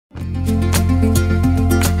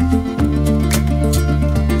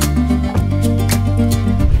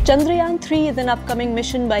Chandrayaan-3 is an upcoming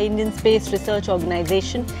mission by Indian Space Research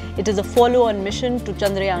Organisation. It is a follow-on mission to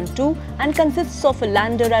Chandrayaan-2 and consists of a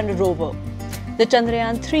lander and a rover. The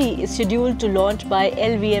Chandrayaan-3 is scheduled to launch by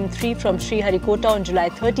LVM-3 from Sriharikota on July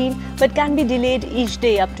 13 but can be delayed each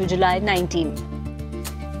day up to July 19.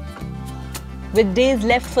 With days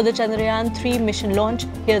left for the Chandrayaan-3 mission launch,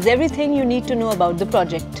 here's everything you need to know about the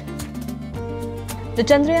project. The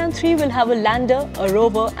Chandrayaan-3 will have a lander, a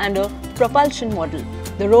rover and a propulsion module.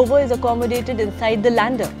 The rover is accommodated inside the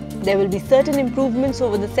lander. There will be certain improvements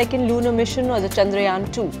over the second lunar mission or the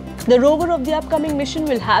Chandrayaan-2. The rover of the upcoming mission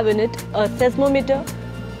will have in it a seismometer,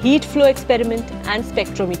 heat flow experiment and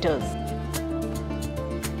spectrometers.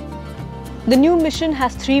 The new mission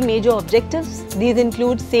has three major objectives. These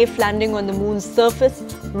include safe landing on the moon's surface,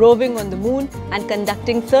 roving on the moon and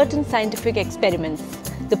conducting certain scientific experiments.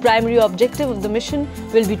 The primary objective of the mission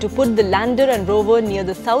will be to put the lander and rover near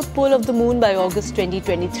the south pole of the moon by August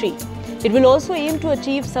 2023. It will also aim to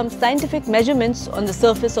achieve some scientific measurements on the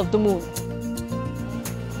surface of the moon.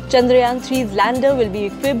 Chandrayaan-3's lander will be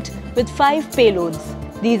equipped with 5 payloads.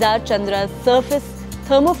 These are Chandra's surface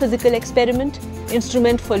thermophysical experiment,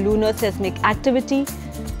 instrument for lunar seismic activity,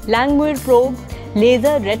 Langmuir probe,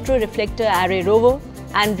 laser retroreflector array rover,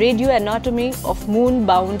 and radio anatomy of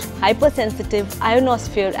moon-bound hypersensitive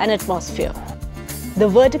ionosphere and atmosphere. The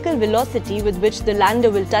vertical velocity with which the lander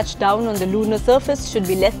will touch down on the lunar surface should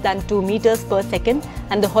be less than 2 meters per second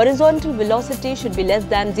and the horizontal velocity should be less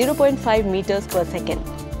than 0.5 meters per second.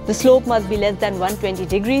 The slope must be less than 120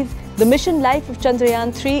 degrees. The mission life of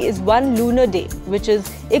Chandrayaan-3 is 1 lunar day, which is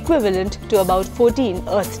equivalent to about 14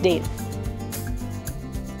 Earth days.